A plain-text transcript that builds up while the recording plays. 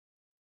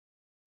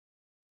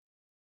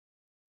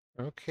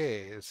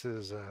Okay, this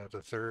is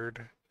the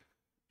third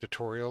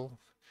tutorial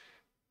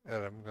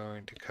that I'm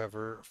going to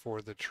cover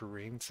for the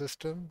terrain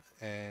system,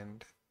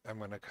 and I'm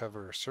going to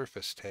cover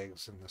surface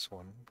tags in this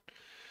one.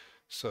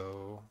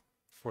 So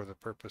for the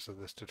purpose of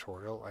this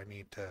tutorial, I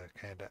need to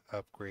kind of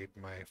upgrade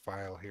my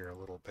file here a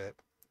little bit.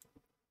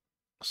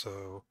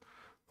 So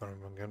what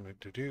I'm going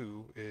to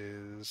do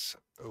is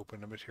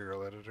open a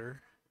material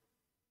editor.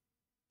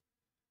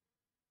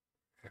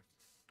 Okay,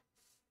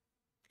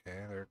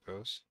 there it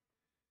goes.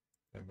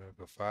 I'm going to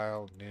go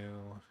File,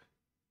 New,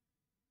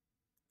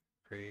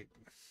 Create,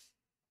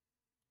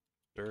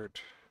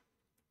 Dirt,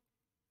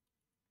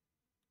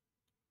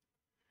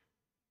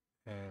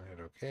 and hit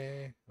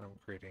OK. I'm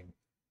creating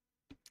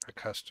a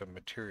custom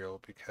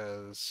material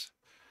because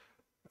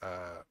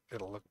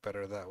it'll look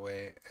better that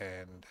way,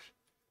 and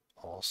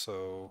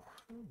also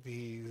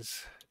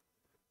these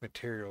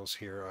materials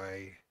here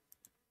I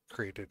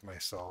created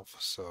myself,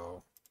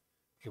 so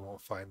you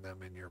won't find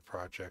them in your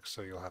project,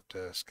 so you'll have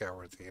to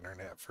scour the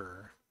internet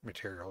for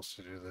materials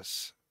to do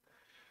this.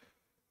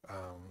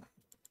 um,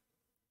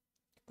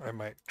 I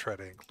might try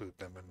to include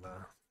them in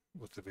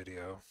with the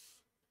video.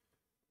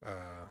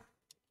 uh,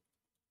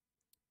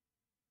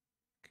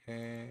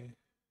 okay,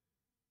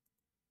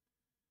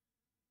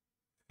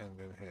 and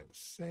then hit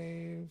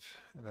save,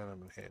 and then I'm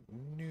gonna hit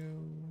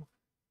new,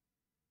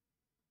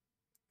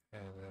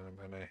 and then I'm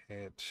gonna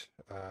hit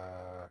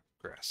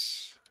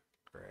grass.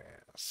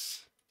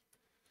 Grass.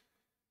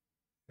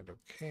 Hit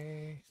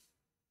OK.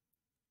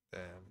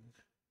 Then,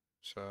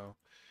 so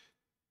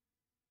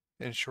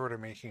in short,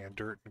 I'm making a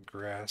dirt and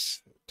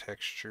grass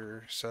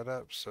texture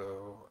setup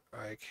so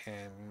I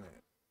can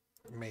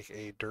make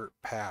a dirt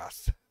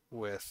path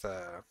with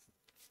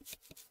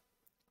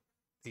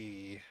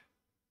the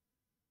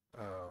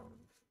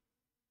um,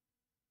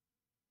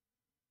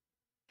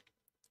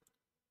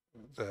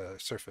 the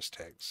surface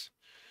tags.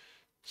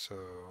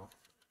 So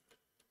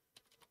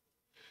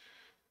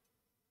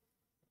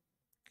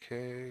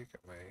okay,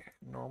 got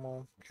my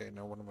normal. Okay,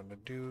 now what I'm going to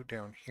do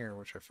down here,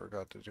 which I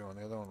forgot to do on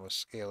the other one, was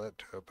scale it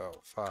to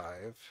about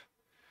 5.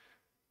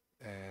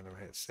 And I'm going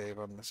to hit save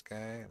on this guy,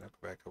 and I'll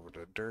go back over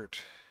to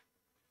dirt.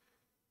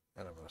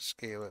 And I'm going to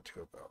scale it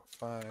to about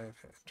 5.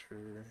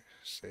 Enter,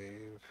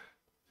 save.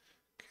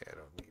 Okay, I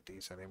don't need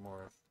these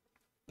anymore.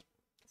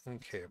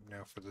 Okay,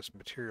 now for this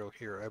material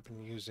here, I've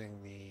been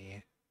using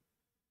the,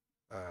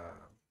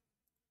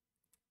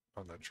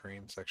 on the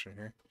terrain section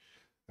here,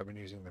 I've been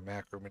using the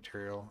macro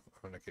material.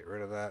 I'm going to get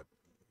rid of that.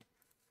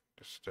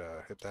 Just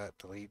hit that,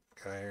 delete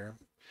guy here.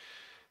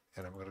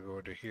 And I'm going to go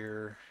into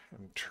here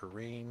and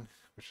terrain,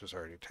 which is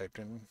already typed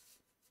in.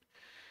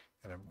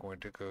 And I'm going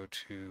to go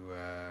to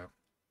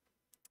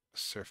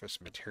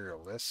surface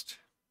material list.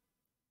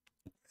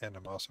 And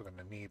I'm also going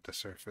to need the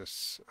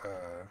surface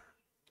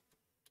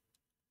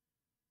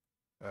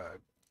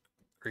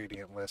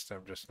gradient list.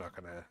 I'm just not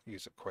going to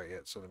use it quite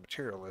yet. So the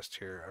material list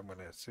here, I'm going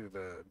to do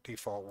the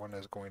default one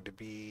is going to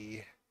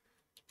be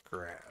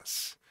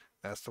grass.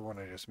 That's the one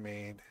I just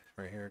made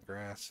right here,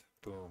 grass.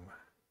 Boom.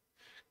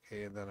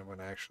 Okay, and then I'm going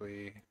to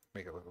actually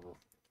make it look a little,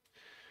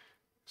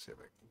 see if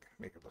I can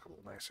make it look a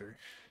little nicer.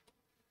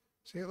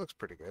 See, it looks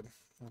pretty good.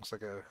 Looks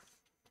like a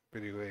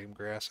video game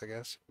grass, I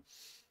guess.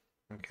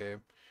 Okay,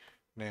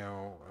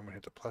 now I'm going to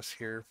hit the plus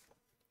here,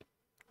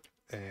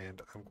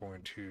 and I'm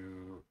going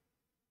to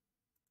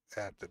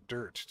add the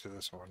dirt to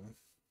this one.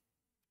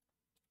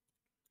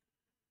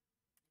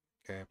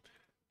 Okay,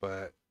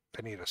 but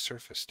I need a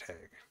surface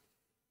tag.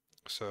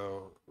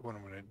 So what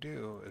I'm going to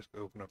do is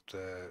open up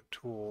the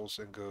tools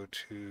and go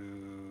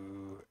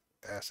to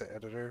asset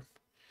editor.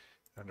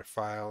 Under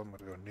file, I'm going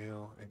to go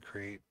new and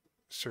create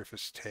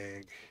surface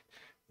tag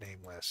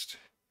name list.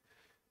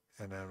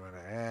 And then I'm going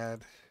to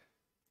add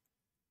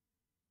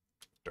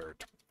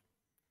dirt.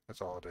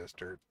 That's all it is,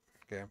 dirt.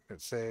 Okay,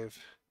 hit save.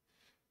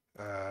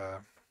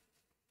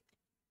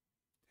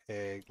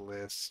 Tag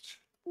list.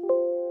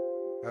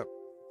 Oh,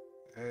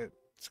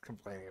 it's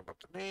complaining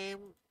about the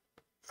name.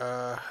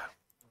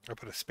 I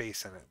put a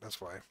space in it,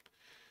 that's why.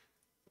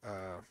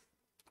 Tag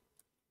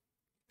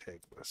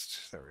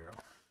list, there we go.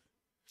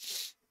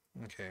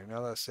 Okay,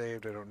 now that's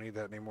saved, I don't need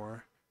that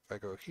anymore. If I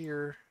go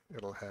here,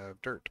 it'll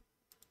have dirt.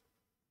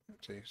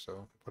 See,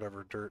 so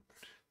whatever dirt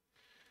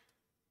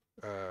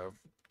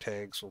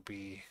tags will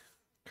be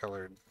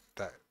colored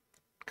that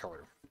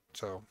color.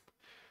 So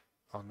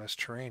on this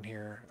terrain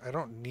here, I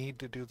don't need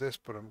to do this,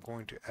 but I'm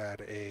going to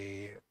add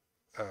a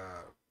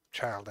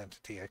child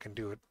entity. I can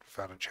do it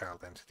without a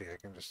child entity. I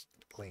can just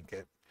link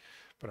it.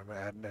 But I'm going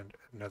to add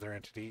another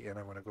entity, and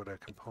I'm going to go to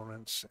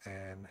components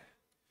and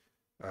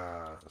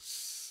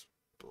spline,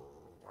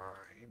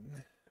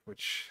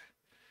 which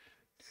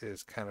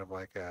is kind of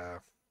like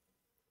a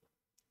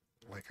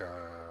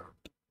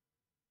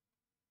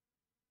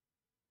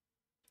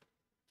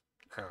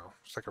oh,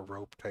 it's like a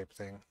rope type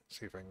thing. Let's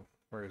see if I can,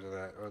 where is it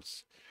at? Oh,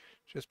 it's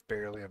just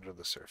barely under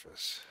the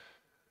surface.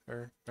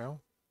 Or no?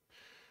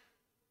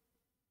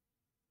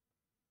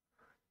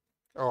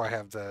 Oh, I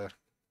have the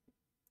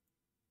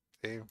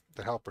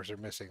helpers are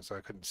missing, so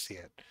I couldn't see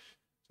it.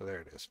 So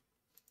there it is.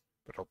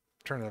 But I'll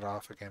turn it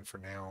off again for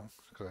now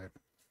because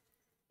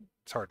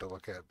it's hard to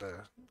look at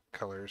the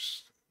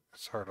colors.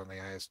 It's hard on the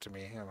eyes to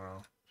me. I don't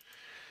know.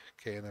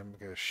 Okay, and then I'm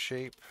gonna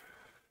shape.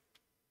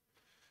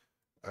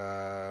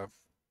 Uh,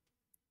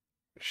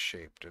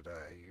 shape did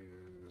I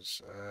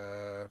use?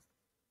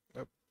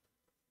 Nope.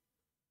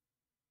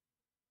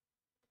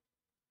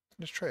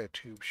 Let's try a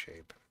tube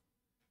shape.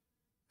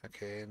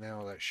 Okay,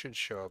 now that should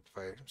show up if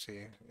I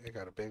see I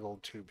got a big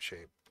old tube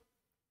shape.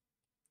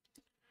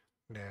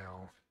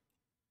 Now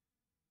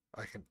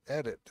I can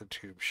edit the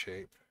tube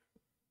shape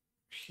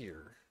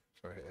here.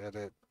 So I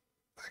edit,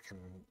 I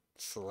can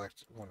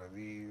select one of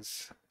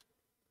these.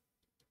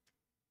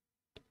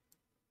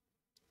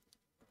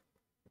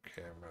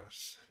 Okay,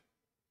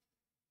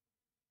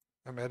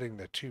 I'm editing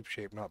the tube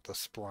shape, not the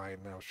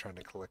spline. I was trying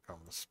to click on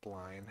the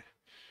spline.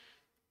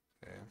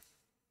 Okay.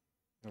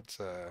 Let's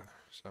so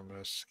I'm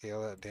gonna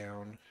scale that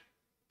down.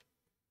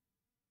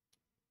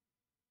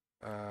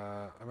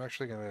 I'm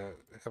actually gonna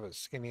have it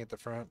skinny at the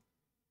front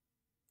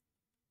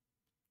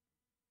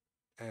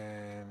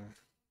and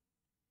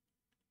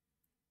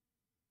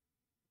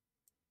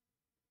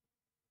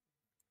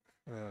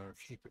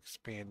keep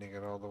expanding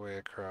it all the way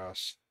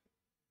across.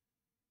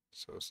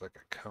 So it's like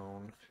a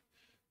cone.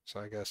 So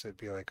I guess it'd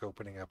be like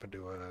opening up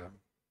into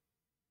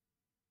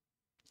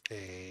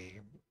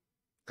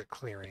a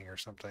clearing or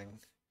something.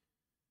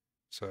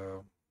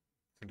 So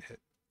I'm gonna hit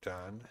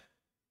done.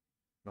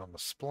 And on the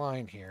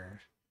spline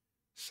here,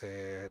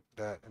 say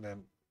that, and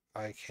then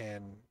I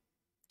can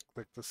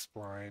click the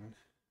spline.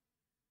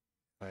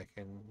 I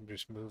can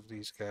just move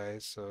these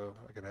guys so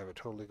I can have it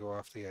totally go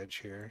off the edge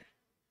here.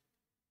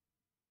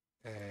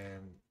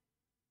 And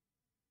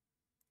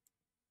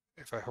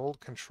if I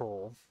hold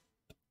control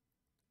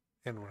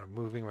and when I'm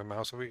moving my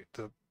mouse over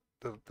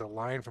the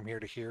line from here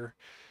to here,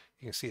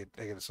 you can see it,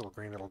 I get this little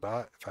green little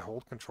dot. If I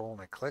hold control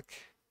and I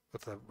click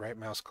with the right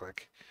mouse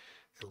click,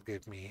 it'll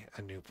give me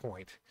a new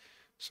point.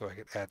 So I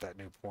could add that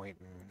new point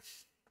and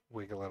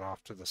wiggle it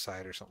off to the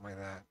side or something like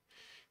that,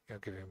 you know,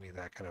 giving me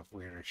that kind of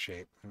weirder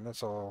shape. And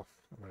that's all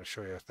I'm going to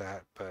show you with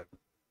that. But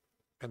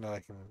and then I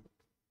can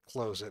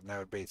close it, and that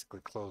would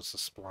basically close the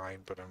spline,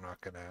 but I'm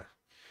not going to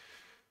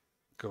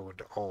go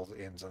into all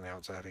the ins and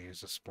outs how to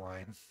use the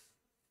spline.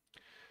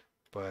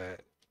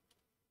 But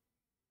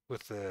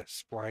with the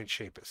spline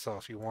shape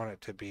itself, you want it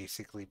to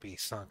basically be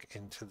sunk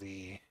into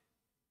the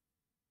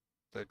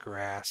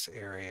grass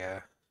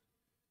area,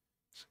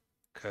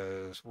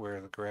 because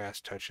where the grass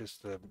touches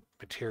the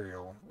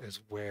material is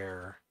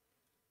where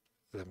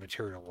the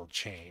material will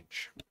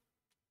change.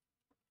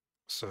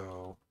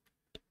 So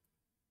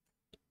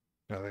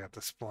now I got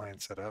the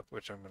spline set up,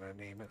 which I'm going to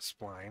name it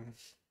spline.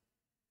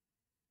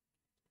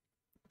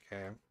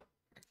 Okay.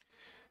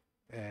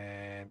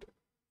 And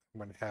I'm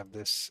going to have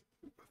this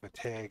with a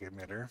tag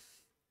emitter.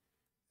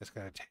 It's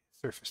going to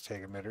surface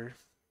tag emitter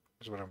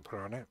is what I'm put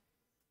on it,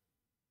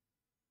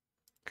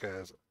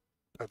 because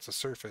that's a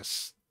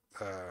surface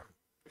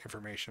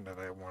information that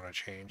I want to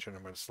change, and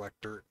I'm going to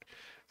select dirt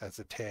as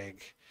a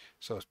tag.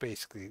 So it's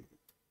basically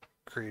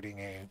creating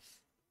a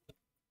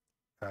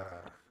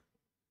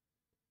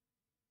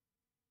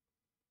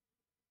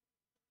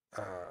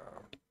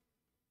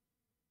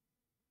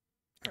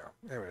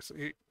anyways,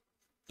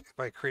 if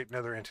I create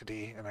another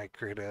entity and I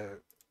create a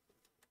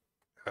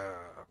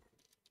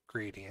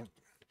gradient,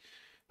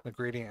 the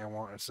gradient I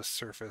want is the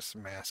surface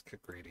mask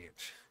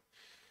gradient.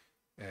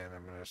 And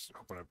I'm going to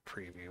open a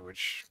preview,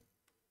 which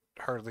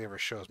hardly ever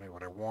shows me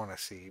what I want to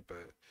see,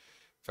 but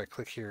if I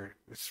click here,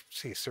 it's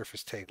see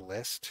surface tag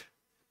list.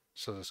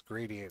 So this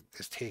gradient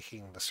is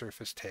taking the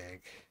surface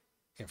tag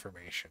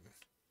information.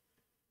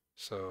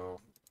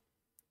 So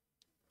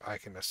I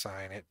can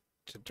assign it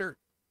to dirt,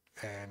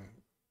 and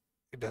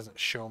it doesn't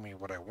show me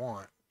what I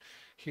want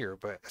here,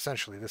 but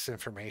essentially this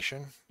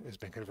information has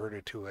been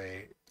converted to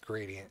a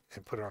gradient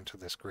and put onto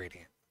this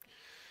gradient.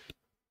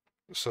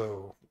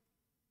 So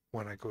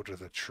when I go to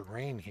the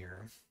terrain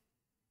here,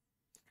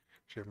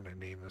 actually I'm going to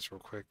name this real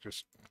quick,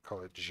 just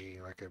call it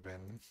G like I've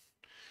been.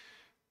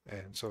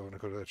 And so I'm going to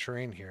go to the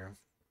terrain here,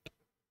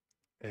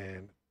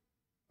 and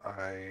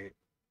I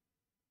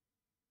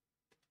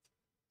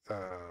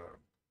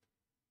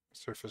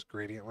surface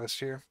gradient list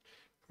here.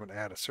 I'm going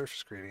to add a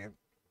surface gradient,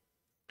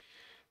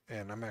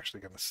 and I'm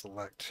actually going to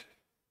select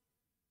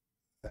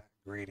that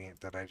gradient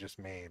that I just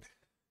made,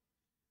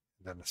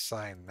 and then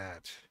assign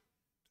that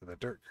to the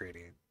dirt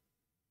gradient.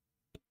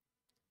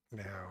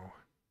 Now,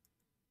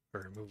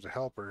 if I remove the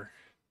helper,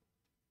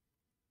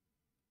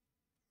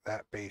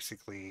 that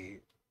basically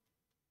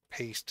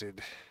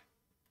pasted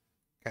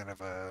kind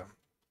of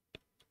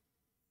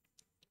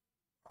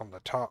on the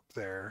top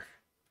there,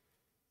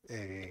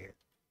 a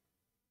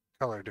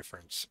color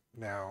difference.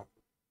 Now,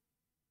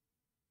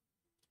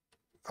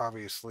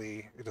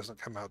 obviously, it doesn't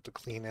come out the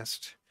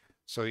cleanest,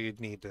 so you'd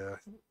need to,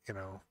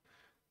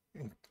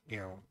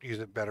 use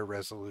a better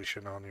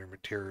resolution on your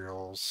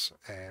materials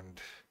and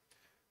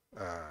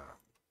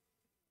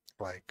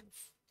like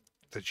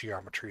the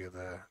geometry of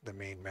the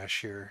main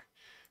mesh here.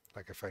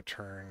 Like if I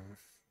turn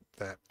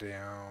that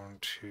down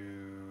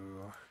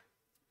to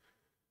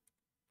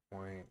 1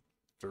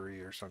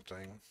 or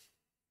something.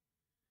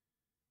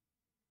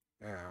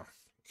 Yeah,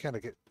 you kind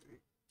of get.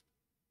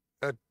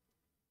 I'm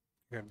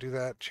gonna do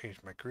that. Change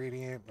my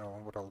gradient. Now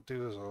what I'll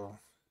do is I'll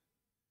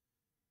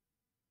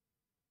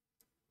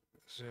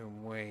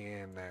zoom way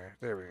in there.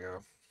 There we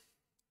go.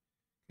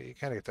 Okay, you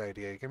kind of get the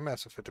idea. You can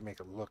mess with it to make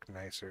it look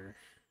nicer.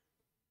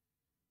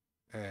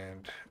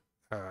 And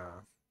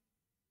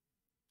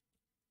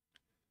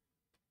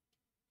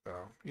so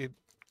you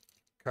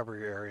cover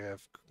your area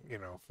of,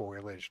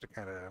 foliage to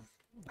kind of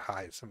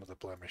hide some of the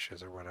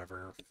blemishes or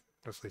whatever.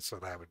 At least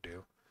what I would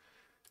do.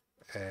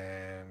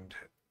 And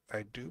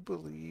I do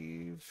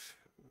believe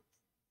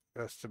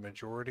that's the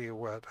majority of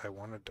what I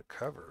wanted to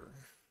cover.